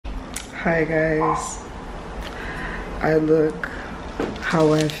Hi guys, I look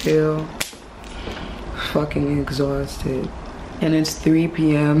how I feel, fucking exhausted, and it's 3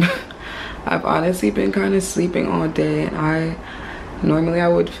 p.m. I've honestly been kind of sleeping all day, and normally I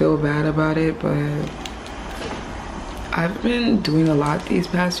would feel bad about it, but I've been doing a lot these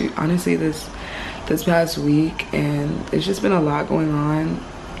past few, honestly this past week, and it's just been a lot going on,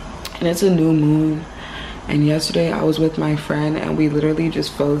 and it's a new moon. And yesterday I was with my friend and we literally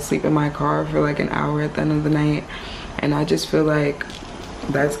just fell asleep in my car for like an hour at the end of the night. And I just feel like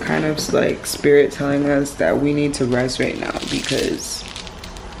that's kind of like spirit telling us that we need to rest right now, because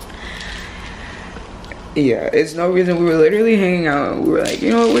yeah, it's no reason. We were literally hanging out and we were like, you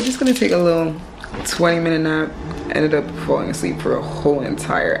know what, we're just gonna take a little 20-minute nap. Ended up falling asleep for a whole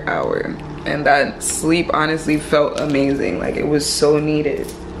entire hour, and that sleep honestly felt amazing. Like, it was so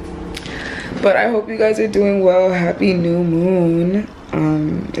needed. But I hope you guys are doing well. Happy new moon.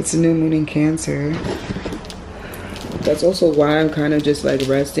 It's a new moon in Cancer. That's also why I'm kind of just like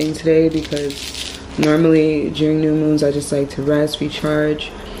resting today, because normally during new moons I just like to rest,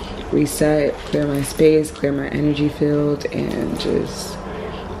 recharge, reset, clear my space, clear my energy field, and just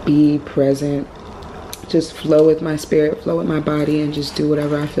be present. Just flow with my spirit, flow with my body, and just do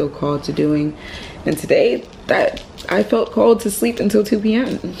whatever I feel called to doing. And today that I felt called to sleep until 2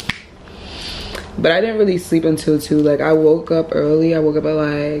 p.m. But I didn't really sleep until 2. Like, I woke up early. I woke up at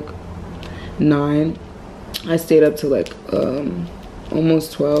like 9. I stayed up till like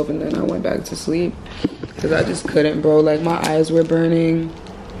almost 12, and then I went back to sleep because I just couldn't, bro. Like, my eyes were burning,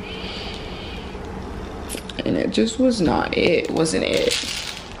 and it just was not it. Wasn't it?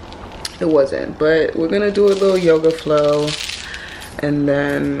 It wasn't. But we're gonna do a little yoga flow, and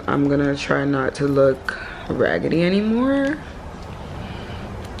then I'm gonna try not to look raggedy anymore.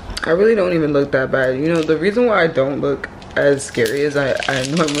 I really don't even look that bad. You know, the reason why I don't look as scary as I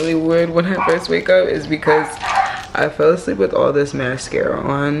normally would when I first wake up is because I fell asleep with all this mascara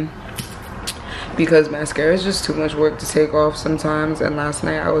on. Because mascara is just too much work to take off sometimes, and last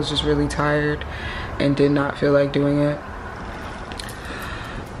night I was just really tired and did not feel like doing it.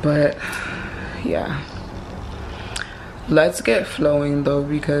 But yeah, let's get flowing though,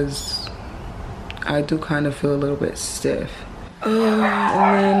 because I do kind of feel a little bit stiff. And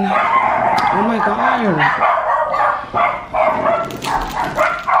then, oh my god,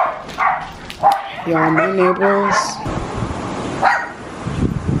 y'all, my neighbors,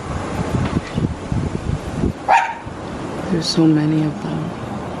 there's so many of them.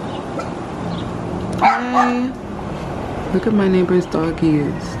 Hi, look at my neighbors'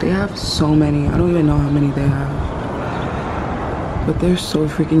 doggies. They have so many. I don't even know how many they have, but they're so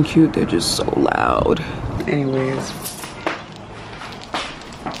freaking cute. They're just so loud. Anyways,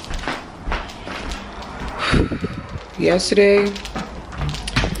 yesterday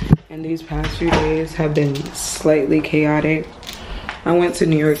and these past few days have been slightly chaotic. I went to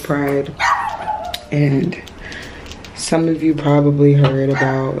New York Pride, and some of you probably heard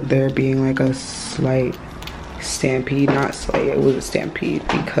about there being like a slight stampede. Not slight, it was a stampede,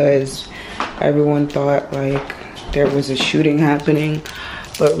 because everyone thought like there was a shooting happening,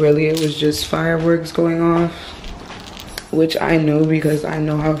 but really it was just fireworks going off, which I know because I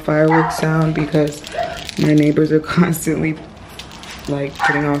know how fireworks sound, because my neighbors are constantly like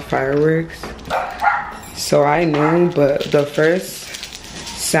putting off fireworks. So I knew, but the first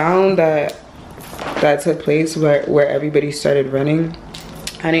sound that took place where everybody started running,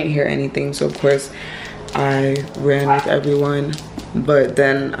 I didn't hear anything. So of course I ran with everyone, but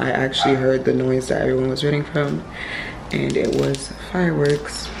then I actually heard the noise that everyone was running from, and it was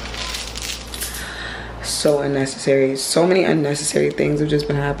fireworks. So unnecessary. So many unnecessary things have just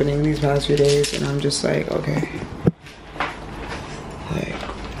been happening these past few days, and I'm just like, okay, like,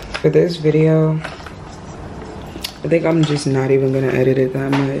 for this video I think I'm just not even gonna edit it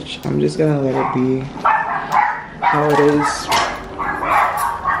that much. I'm just gonna let it be how it is,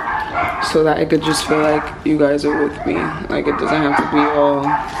 so that I could just feel like you guys are with me. Like, it doesn't have to be all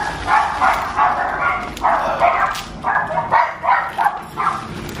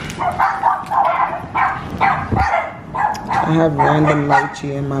I have random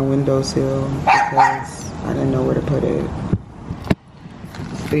lychee in my windowsill because I didn't know where to put it.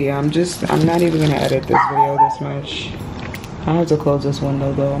 But yeah, I'm not even gonna edit this video this much. I have to close this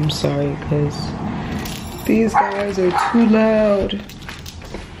window though, I'm sorry, because these guys are too loud.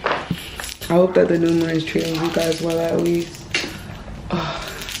 I hope that the new moon is treating you guys well, at least.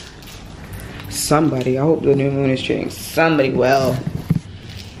 Somebody, I hope the new moon is treating somebody well.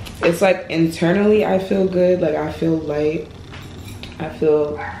 It's like internally I feel good, like I feel light. I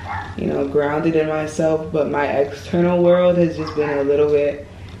feel, you know, grounded in myself, but my external world has just been a little bit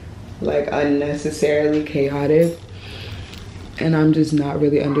like unnecessarily chaotic, and I'm just not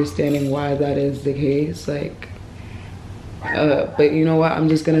really understanding why that is the case. Like but you know what, I'm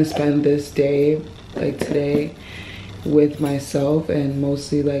just gonna spend this day, like today, with myself, and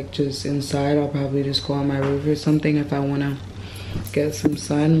mostly like just inside. I'll probably just go on my roof or something if I want to get some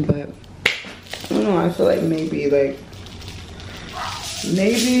sun. But I don't know, I feel like maybe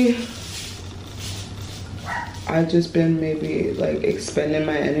I've just been maybe like expending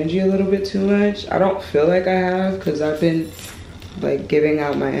my energy a little bit too much. I don't feel like I have, because I've been like giving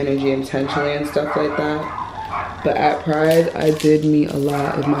out my energy intentionally and stuff like that. But at Pride, I did meet a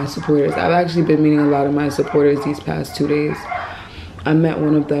lot of my supporters. I've actually been meeting a lot of my supporters these past 2 days. I met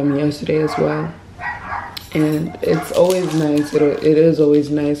one of them yesterday as well. And it's always nice. It is always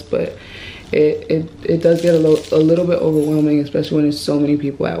nice, but it does get a little bit overwhelming, especially when there's so many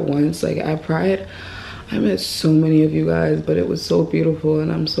people at once. Like at Pride, I met so many of you guys, but it was so beautiful,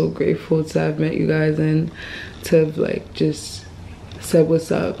 and I'm so grateful to have met you guys and to have like just said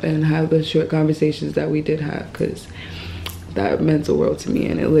what's up and have the short conversations that we did have, because that meant the world to me.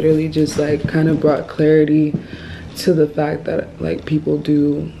 And it literally just like kind of brought clarity to the fact that like people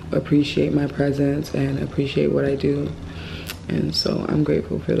do appreciate my presence and appreciate what I do, and so I'm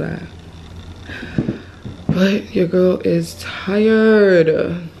grateful for that. But your girl is tired.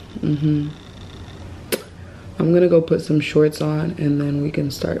 I'm gonna go put some shorts on and then we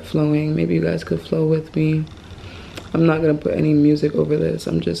can start flowing. Maybe you guys could flow with me. I'm not gonna put any music over this.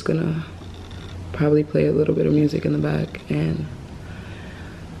 I'm just gonna probably play a little bit of music in the back and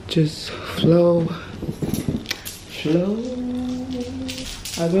just flow.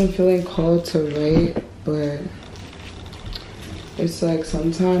 I've been feeling called to write, but it's like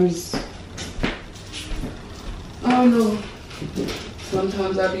sometimes, I don't know,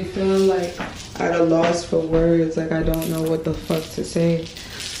 sometimes I be feeling like at a loss for words, like I don't know what the fuck to say.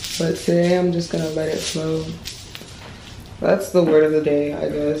 But today I'm just gonna let it flow. That's the word of the day, I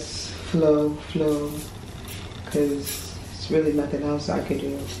guess. Flow, because it's really nothing else I could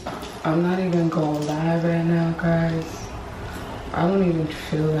do. I'm not even going live right now, guys. I don't even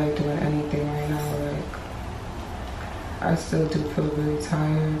feel like doing anything right now. Like, I still do feel really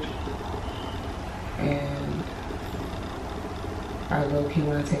tired, and I low-key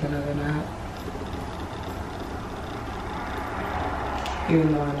want to take another nap.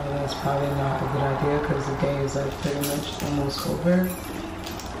 Even though I know that's probably not a good idea, because the day is like pretty much almost over.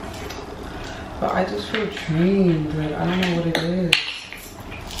 But I just feel drained. Like, I don't know what it is.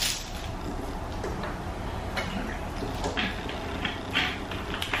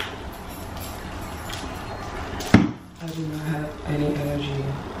 I do not have any energy.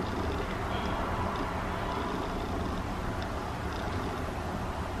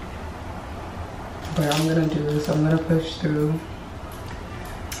 But I'm gonna do this. I'm gonna push through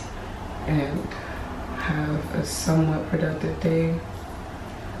and have a somewhat productive day,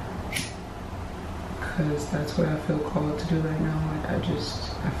 because that's what I feel called to do right now. Like I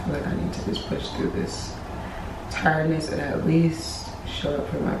feel like I need to just push through this tiredness and at least show up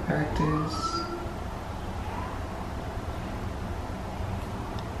for my practice.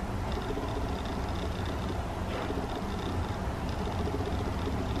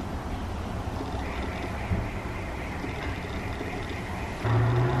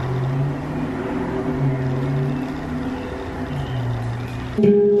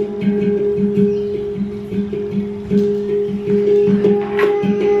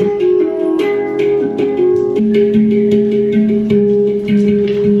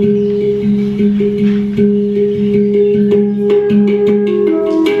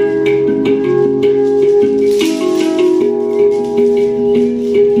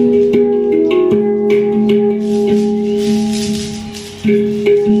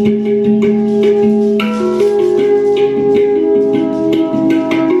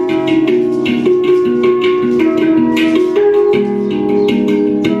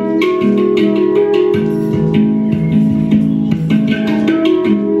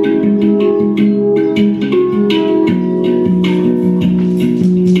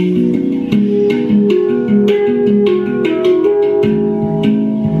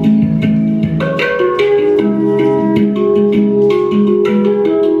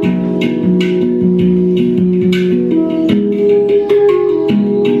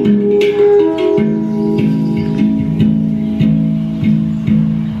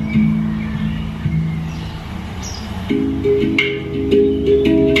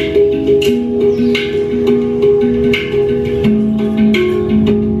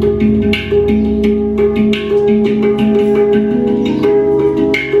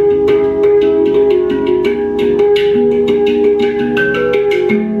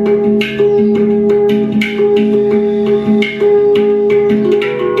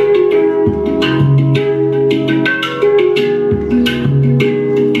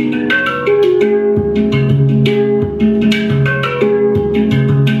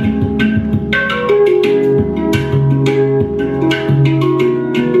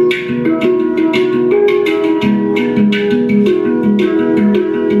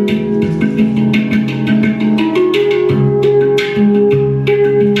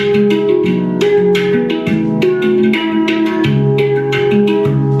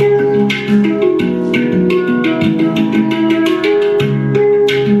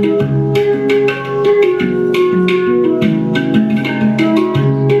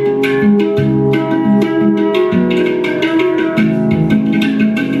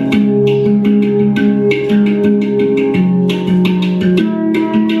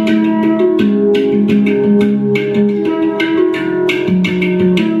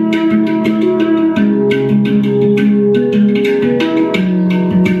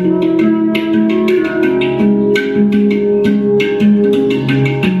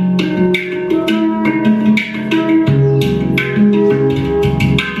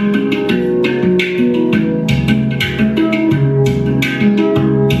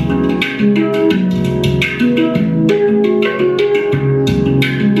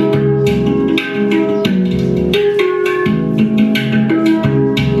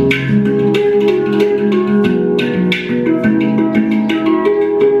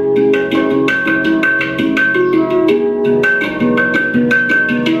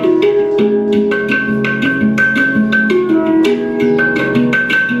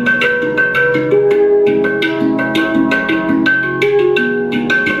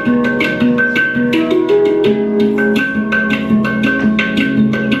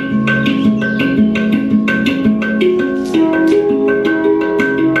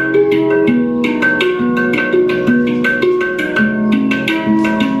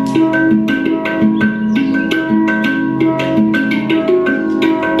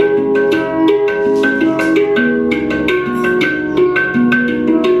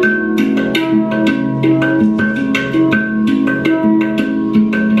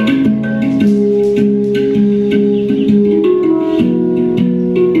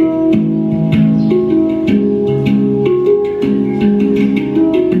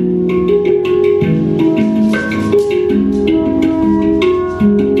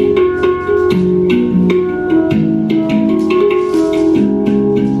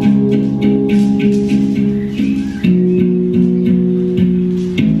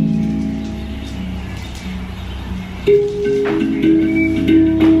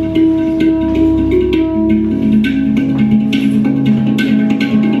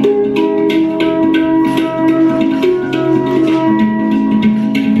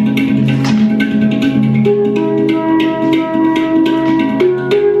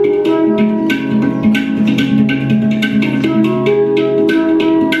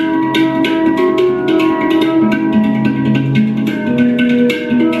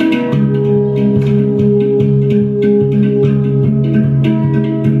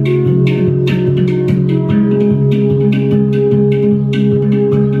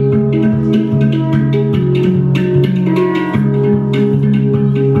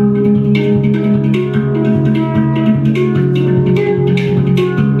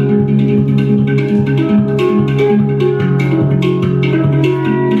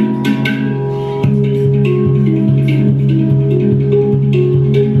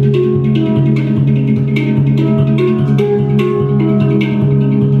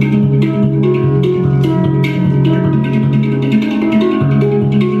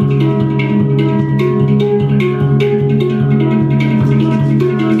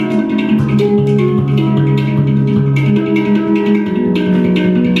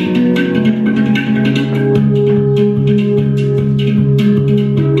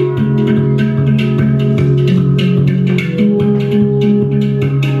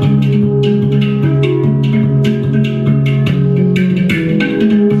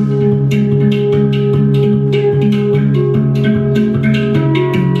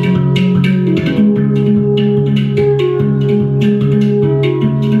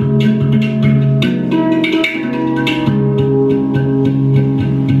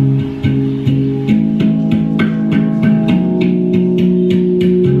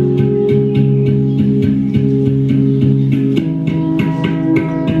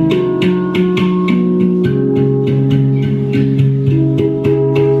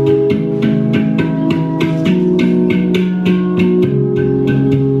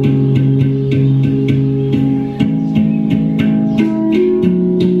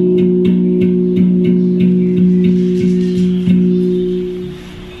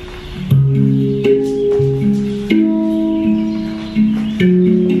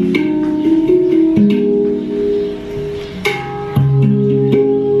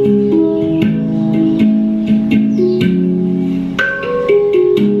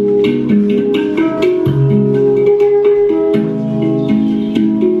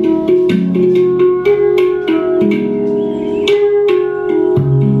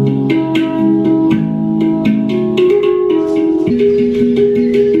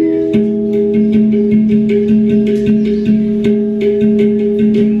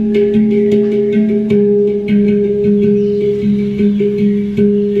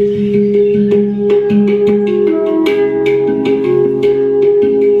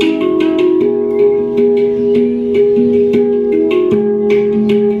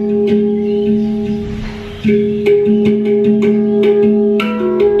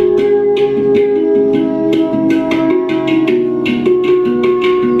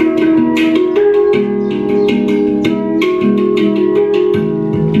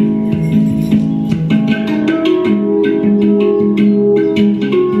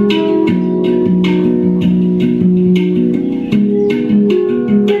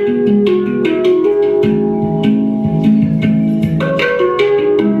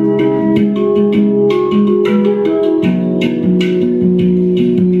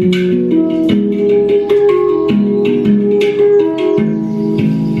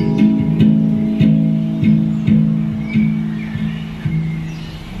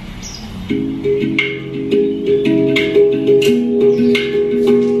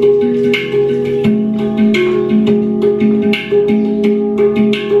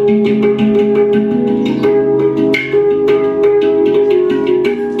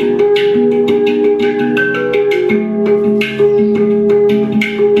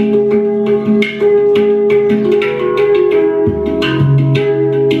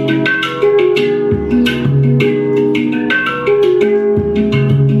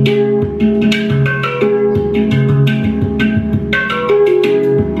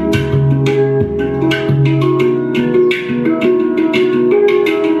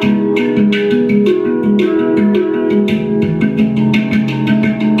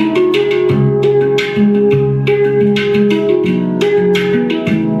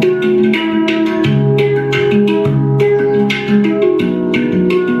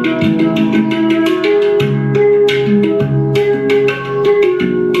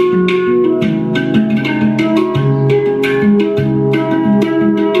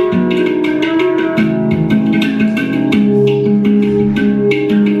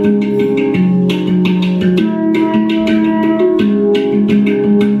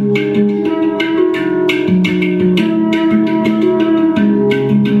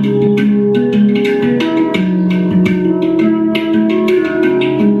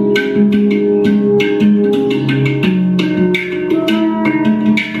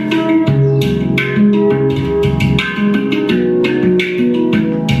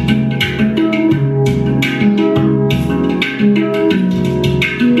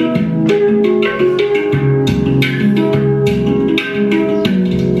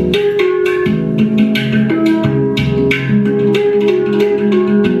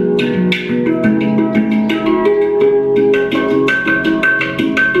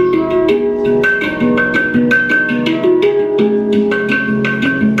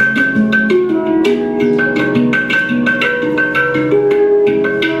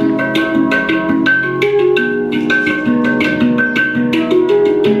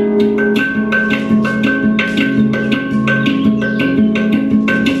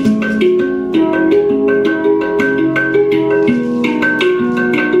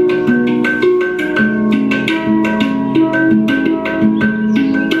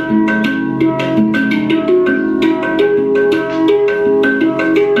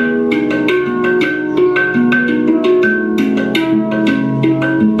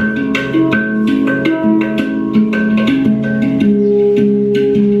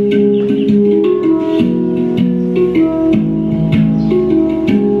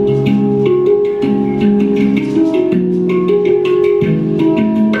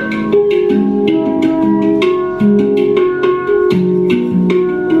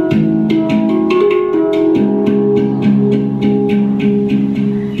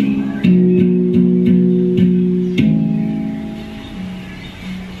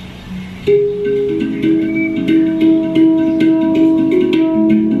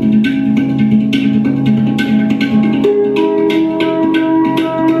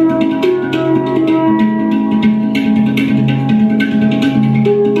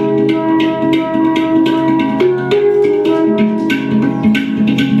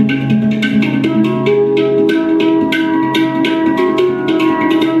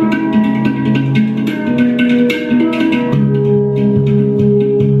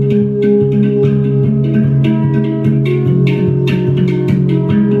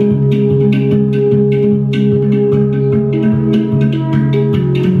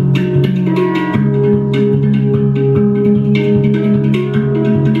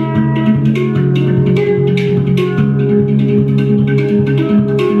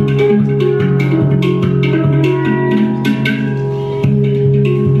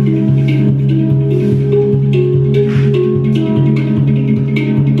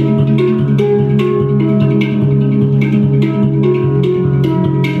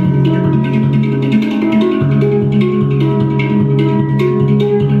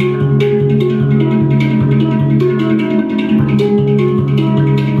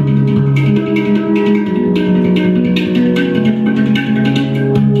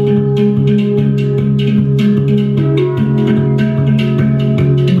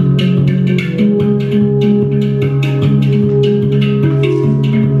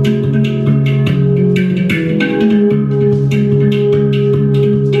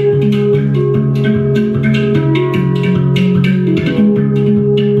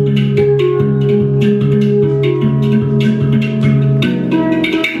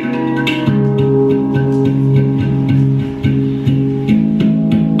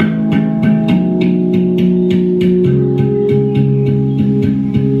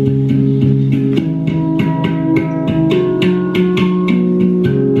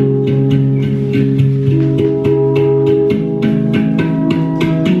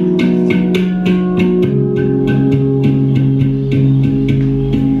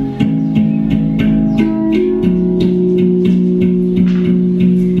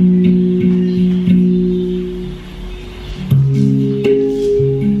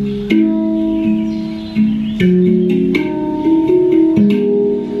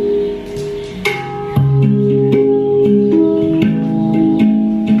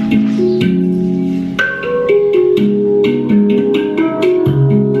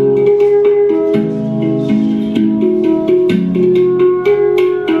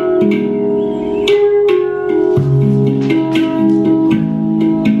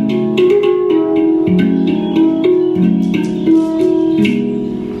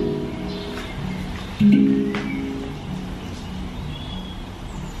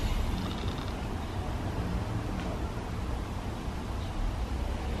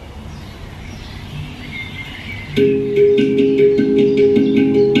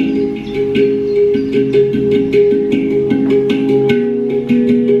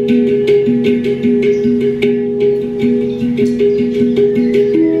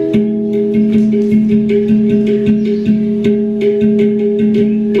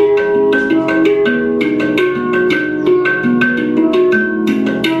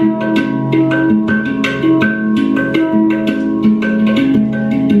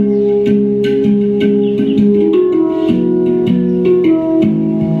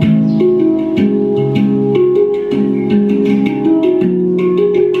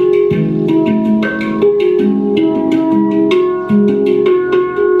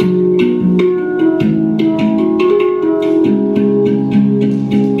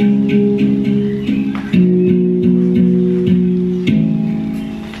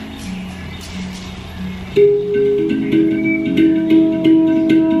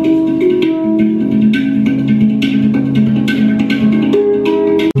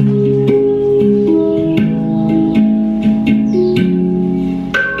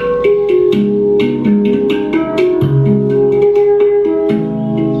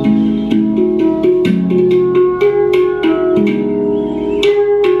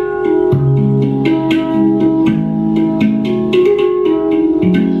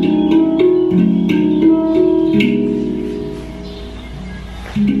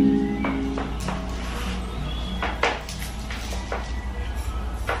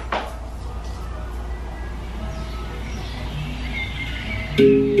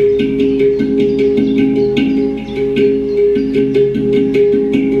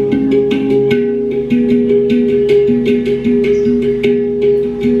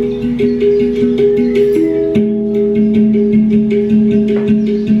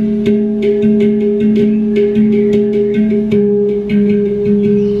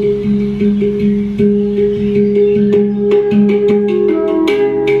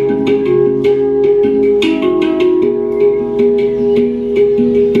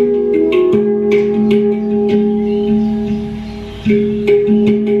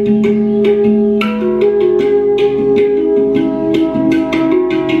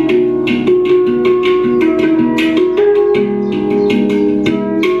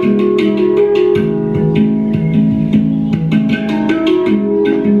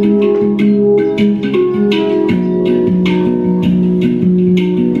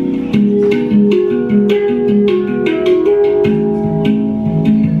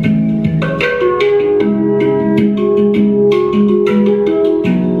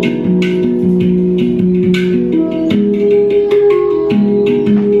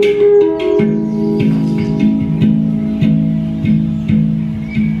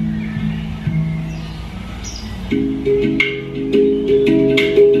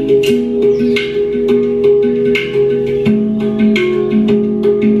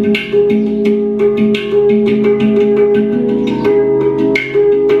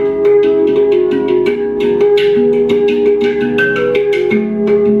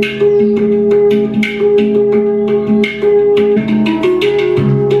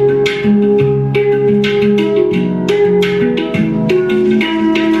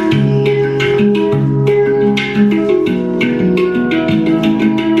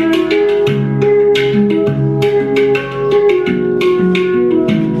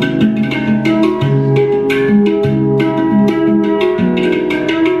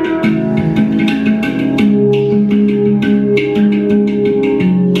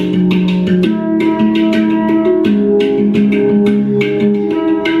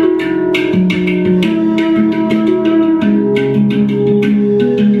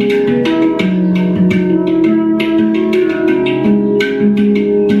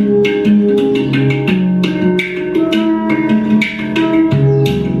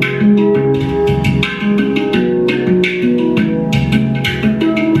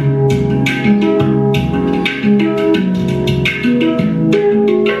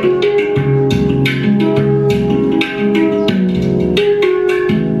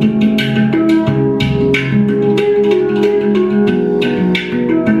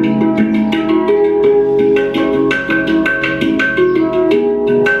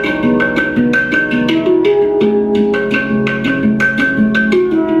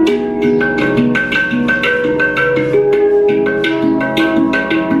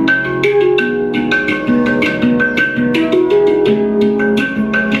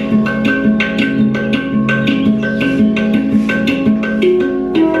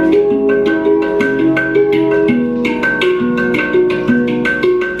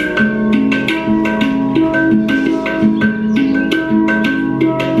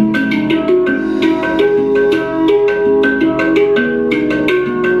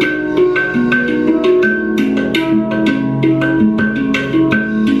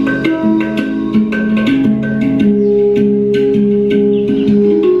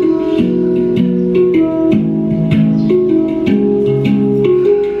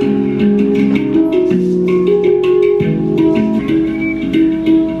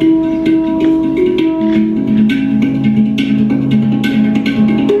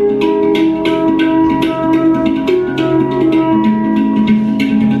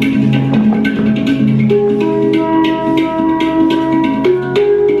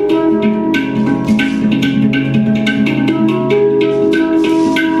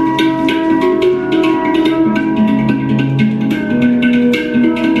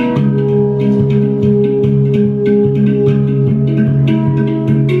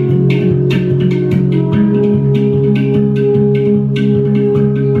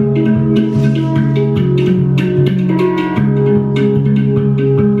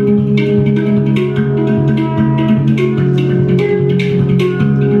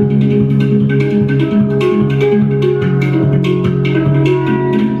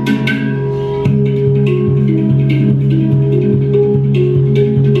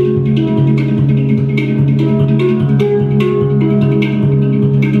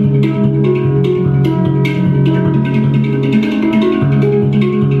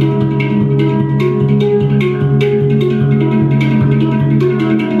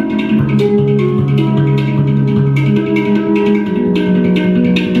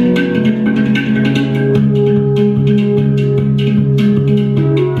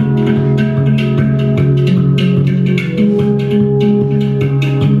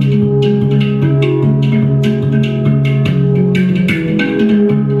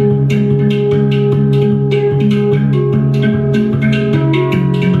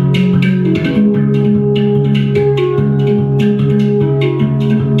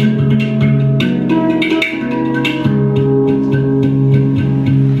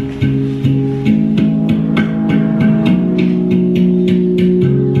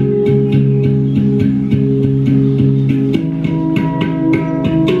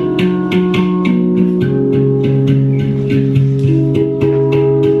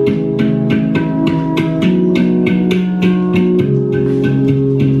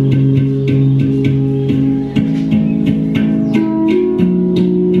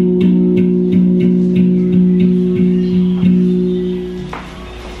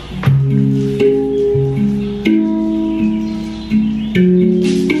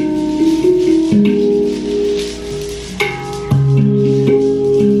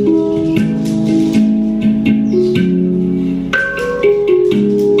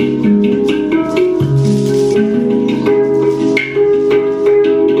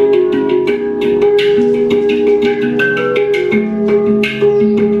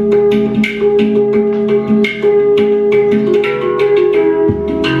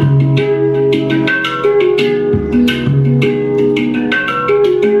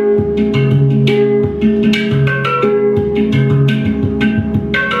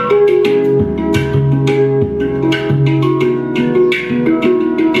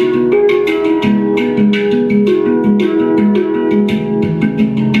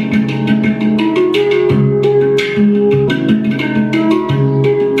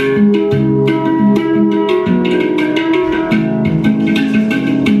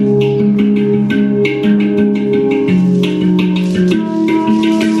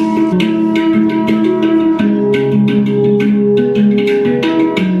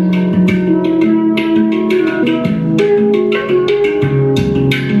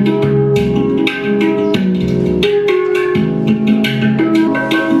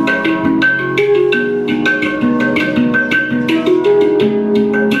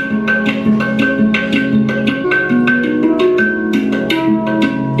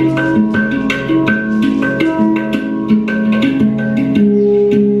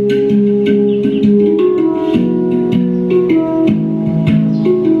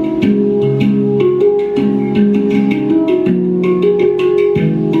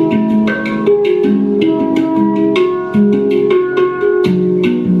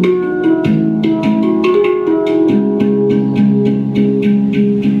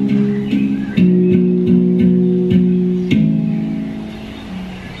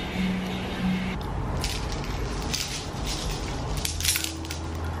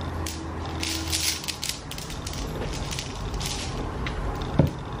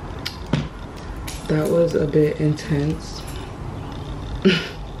 That was a bit intense.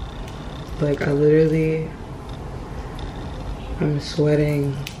 Like I literally, I'm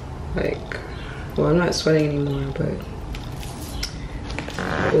sweating, like, well, I'm not sweating anymore, but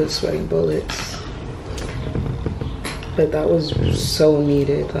I was sweating bullets. But that was so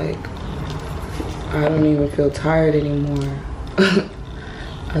needed. Like, I don't even feel tired anymore.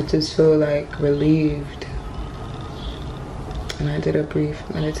 I just feel like relieved. And I did a brief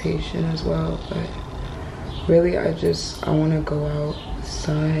meditation as well, but really I want to go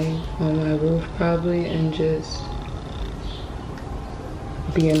outside on my roof probably and just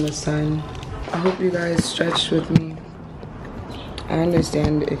be in the sun. I hope you guys stretched with me. I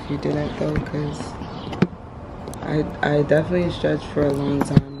understand if you didn't though, because I definitely stretched for a long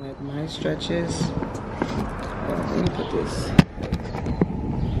time. Like my stretches, let me put this.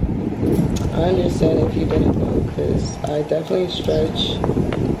 I understand if you didn't though, because I definitely stretch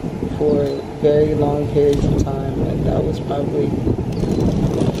for very long periods of time, and that was probably,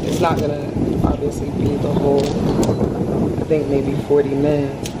 it's not gonna obviously be the whole, I think maybe 40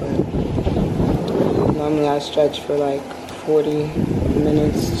 minutes, but normally I stretch for like 40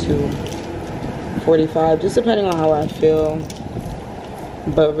 minutes to 45, just depending on how I feel.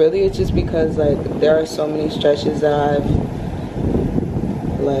 But really it's just because like there are so many stretches that I've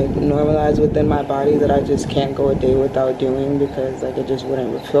like normalized within my body that I just can't go a day without doing, because like it just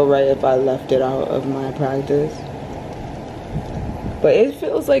wouldn't feel right if I left it out of my practice. But it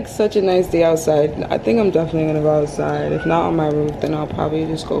feels like such a nice day outside. I think I'm definitely gonna go outside. If not on my roof, then I'll probably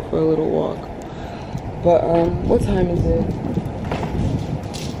just go for a little walk. But what time is it?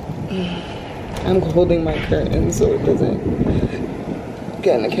 I'm holding my curtain so it doesn't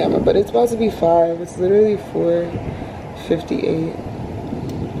get in the camera, but it's about to be 5. It's literally 4:58.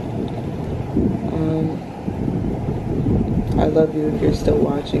 I love you if you're still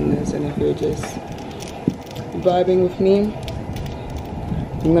watching this, and if you're just vibing with me.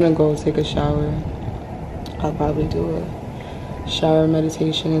 I'm gonna go take a shower. I'll probably do a shower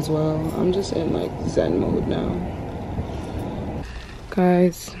meditation as well. I'm just in like Zen mode now.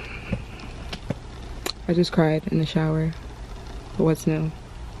 Guys, I just cried in the shower. But what's new?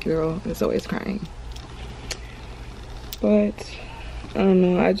 Girl is always crying. But I don't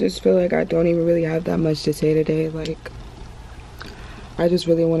know, I just feel like I don't even really have that much to say today. Like, I just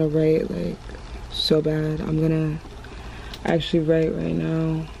really want to write, like, so bad. I'm gonna actually write right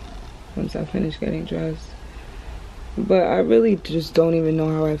now once I finish getting dressed. But I really just don't even know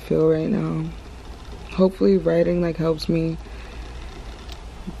how I feel right now. Hopefully writing like helps me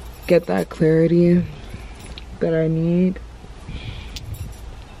get that clarity that I need.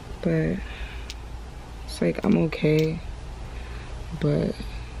 But it's like I'm okay, but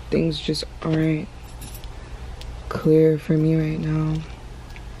things just aren't clear for me right now,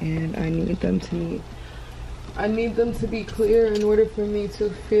 and I need them to be clear in order for me to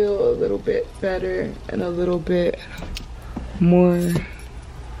feel a little bit better and a little bit more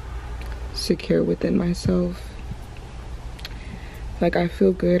secure within myself. Like I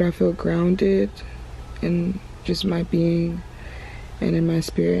feel good, I feel grounded in just my being and in my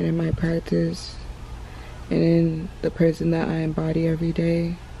spirit and in my practice and in the person that I embody every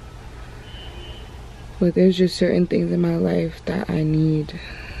day. But there's just certain things in my life that I need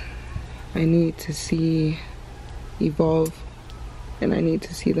to see evolve, and I need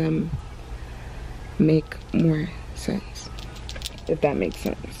to see them make more sense, if that makes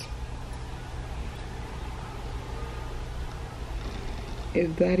sense.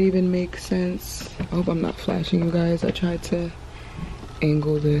 If that even makes sense. I hope I'm not flashing you guys. I tried to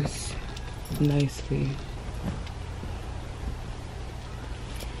angle this nicely.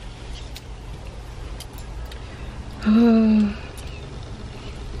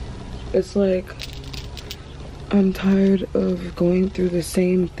 It's like I'm tired of going through the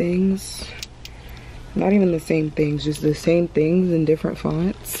same things. Not even the same things, just the same things in different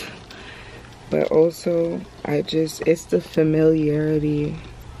fonts. But also, it's the familiarity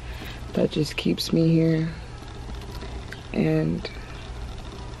that just keeps me here. And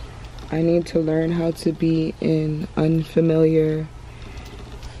I need to learn how to be in unfamiliar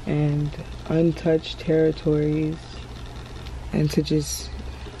and untouched territories, and to just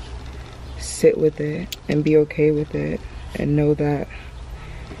sit with it and be okay with it and know that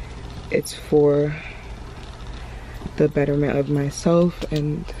it's for the betterment of myself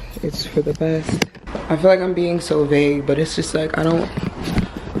and it's for the best. I feel like I'm being so vague, but it's just like I don't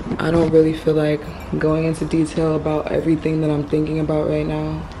really feel like going into detail about everything that I'm thinking about right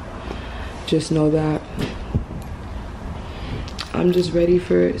now. Just know that I'm just ready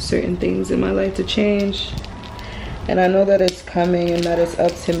for certain things in my life to change, and I know that it's coming and that it's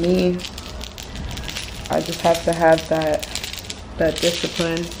up to me I just have to have that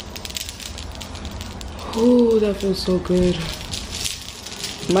discipline. Oh, that feels so good.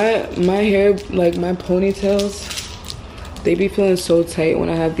 My hair, like my ponytails, they be feeling so tight when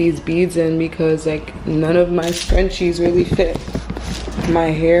I have these beads in, because like none of my scrunchies really fit my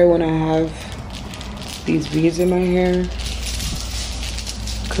hair when I have these beads in my hair,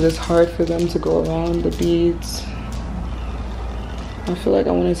 because it's hard for them to go around the beads. I feel like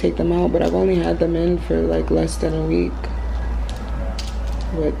I want to take them out, but I've only had them in for like less than a week.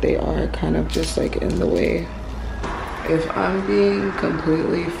 But they are kind of just like in the way. If I'm being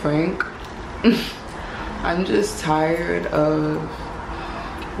completely frank, I'm just tired of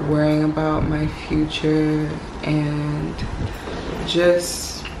worrying about my future and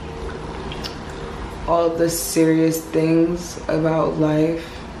just all of the serious things about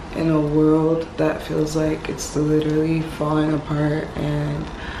life in a world that feels like it's literally falling apart. And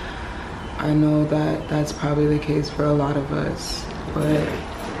I know that that's probably the case for a lot of us, but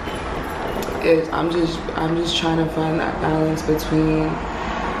I'm just trying to find that balance between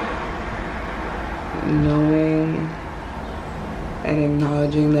knowing and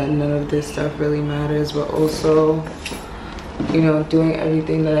acknowledging that none of this stuff really matters, but also, you know, doing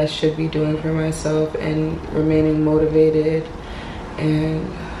everything that I should be doing for myself and remaining motivated and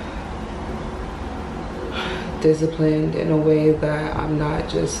disciplined in a way that I'm not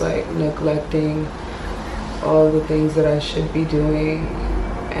just like neglecting all the things that I should be doing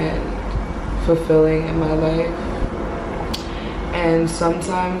and fulfilling in my life. And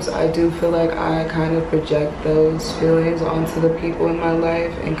sometimes I do feel like I kind of project those feelings onto the people in my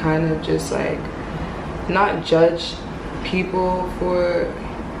life and kind of just like not judge people for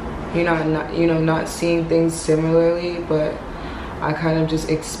not seeing things similarly, but I kind of just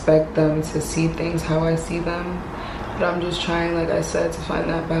expect them to see things how I see them. But I'm just trying, like I said, to find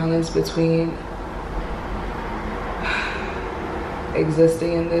that balance between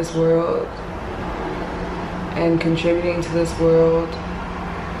existing in this world and contributing to this world,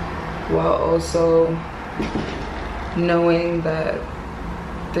 while also knowing that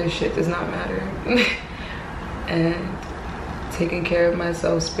this shit does not matter. And taking care of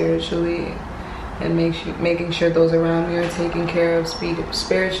myself spiritually and making sure those around me are taken care of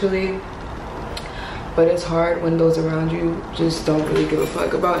spiritually. But it's hard when those around you just don't really give a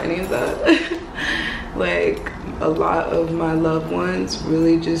fuck about any of that. Like, a lot of my loved ones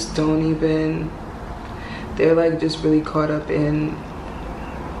really just don't even, they're like just really caught up in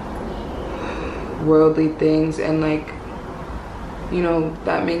worldly things, and like, you know,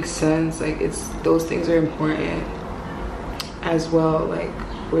 that makes sense. Like, those things are important as well. Like,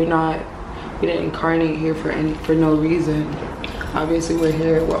 we didn't incarnate here for no reason. Obviously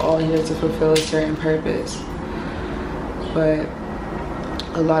we're all here to fulfill a certain purpose, but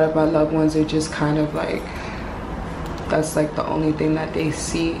a lot of my loved ones are just kind of like, that's like the only thing that they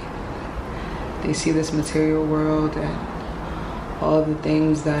see. They see this material world and all of the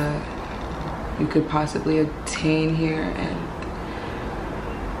things that you could possibly attain here, and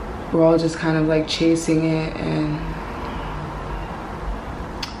we're all just kind of like chasing it. And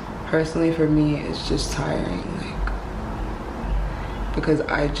personally for me, it's just tiring, like, because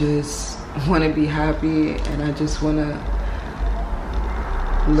I just want to be happy and I just want to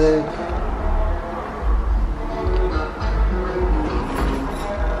live.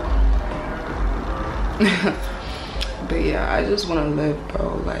 But yeah, I just want to live,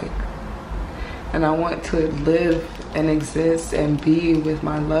 bro. Like, and I want to live and exist and be with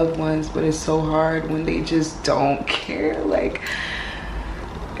my loved ones, but it's so hard when they just don't care. Like,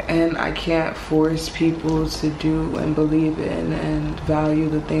 and I can't force people to do and believe in and value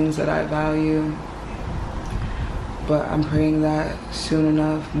the things that I value. But I'm praying that soon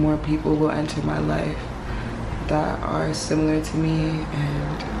enough more people will enter my life that are similar to me,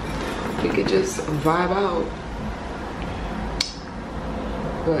 and we could just vibe out.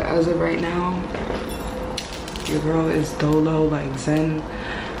 But as of right now, your girl is dolo. Like, Zen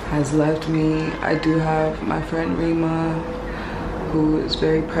has left me. I do have my friend Rima, who is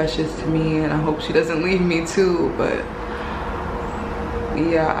very precious to me, and I hope she doesn't leave me too. But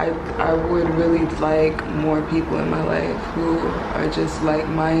yeah, I would really like more people in my life who are just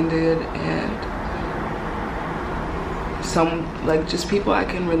like-minded, and some, like, just people I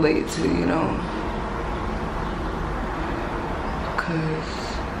can relate to, you know, because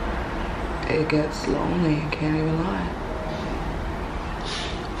it gets lonely, I can't even lie.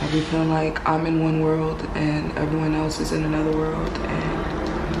 I be feeling like I'm in one world and everyone else is in another world, and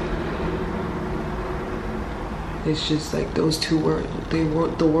it's just like those two worlds,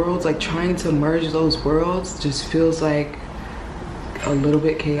 the worlds, like trying to merge those worlds just feels like a little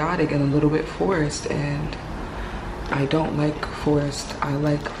bit chaotic and a little bit forced, and I don't like forced. I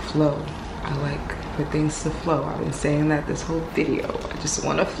like flow. I like for things to flow. I've been saying that this whole video. I just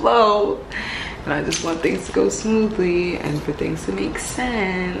want to flow, and I just want things to go smoothly and for things to make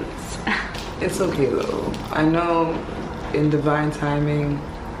sense. It's okay though. I know in divine timing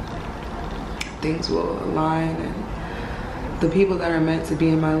things will align, and the people that are meant to be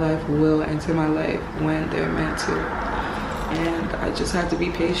in my life will enter my life when they're meant to. And I just have to be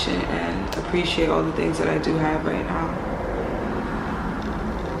patient and appreciate all the things that I do have right now.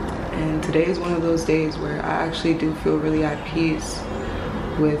 And today is one of those days where I actually do feel really at peace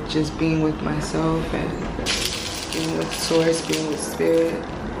with just being with myself and being with source, being with spirit.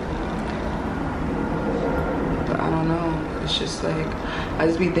 But I don't know, it's just like, I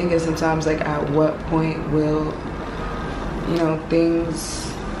just be thinking sometimes, like, at what point will, you know, things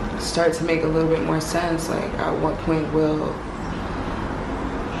start to make a little bit more sense? Like, at what point will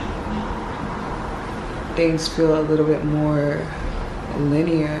things feel a little bit more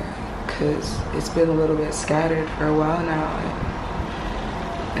linear? Because it's been a little bit scattered for a while now,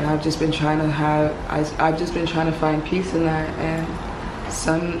 and I've just been trying to have, I've just been trying to find peace in that. And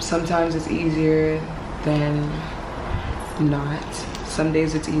sometimes it's easier than not. Some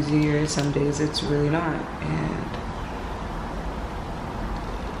days it's easier, some days it's really not. And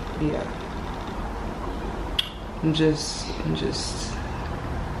yeah, I'm just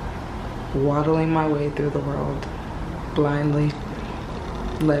waddling my way through the world blindly,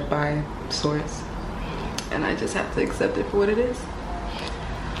 led by source, and I just have to accept it for what it is,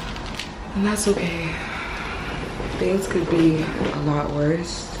 and that's okay. Things could be a lot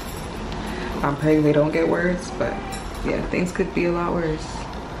worse. I'm praying they don't get worse, but yeah, things could be a lot worse.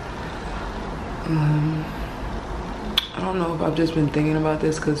 I don't know if I've just been thinking about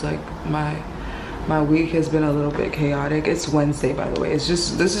this because, like, my week has been a little bit chaotic. It's Wednesday, by the way. This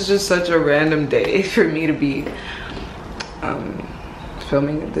is just such a random day for me to be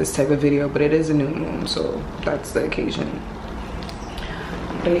filming this type of video, but it is a new moon, so that's the occasion.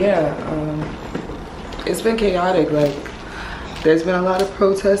 But yeah, it's been chaotic. Like, there's been a lot of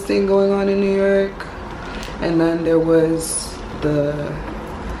protesting going on in New York, and then there was the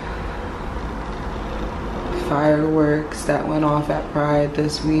fireworks that went off at Pride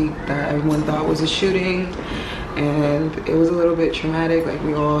this week that everyone thought was a shooting, and it was a little bit traumatic. Like,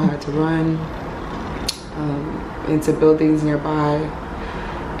 we all had to run into buildings nearby,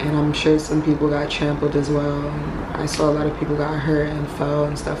 and I'm sure some people got trampled as well. And I saw a lot of people got hurt and fell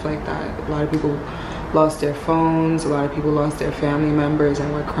and stuff like that. A lot of people lost their phones, a lot of people lost their family members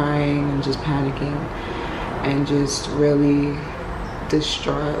and were crying and just panicking and just really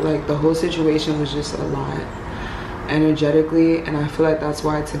distraught. Like, the whole situation was just a lot energetically, and I feel like that's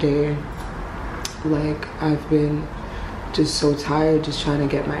why today, like, I've been just so tired, just trying to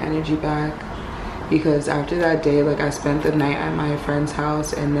get my energy back. Because after that day, like, I spent the night at my friend's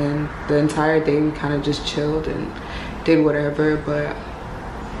house, and then the entire day we kind of just chilled and did whatever, but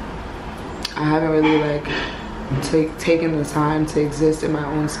I haven't really, like, taken the time to exist in my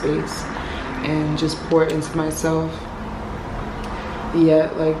own space and just pour into myself.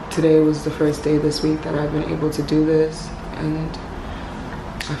 Yet, like, today was the first day this week that I've been able to do this, and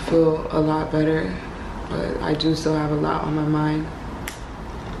I feel a lot better, but I do still have a lot on my mind.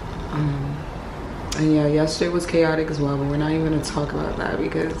 And yeah, yesterday was chaotic as well, but we're not even gonna talk about that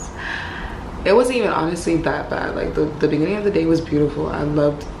because it wasn't even honestly that bad. Like, the beginning of the day was beautiful. I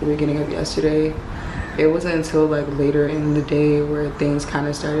loved the beginning of yesterday. It wasn't until, like, later in the day where things kind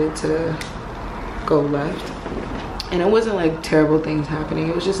of started to go left. And it wasn't like terrible things happening.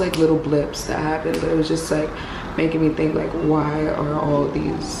 It was just like little blips that happened, but it was just like making me think, like, why are all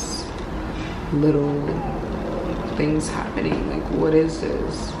these little things happening? Like, what is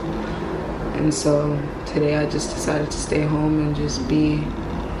this? And so today I just decided to stay home and just be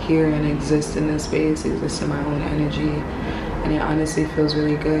here and exist in this space, exist in my own energy, and it honestly feels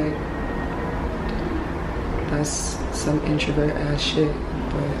really good. That's some introvert ass shit,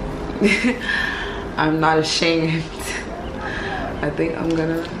 but I'm not ashamed. I think I'm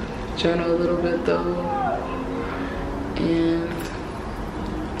gonna journal a little bit though, and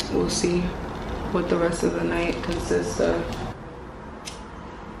we'll see what the rest of the night consists of.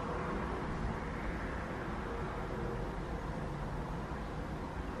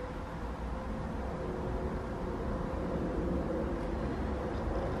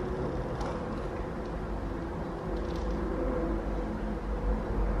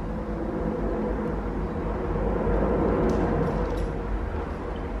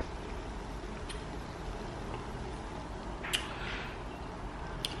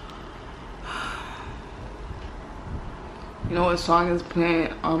 You know what song is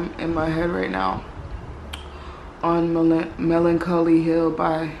playing in my head right now? On Melancholy Hill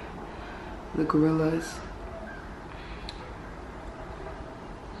by the Gorillaz.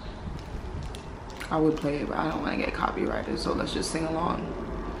 I would play it, but I don't want to get copyrighted, so let's just sing along.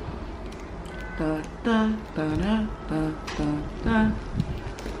 Da, da, da, da, da, da, da.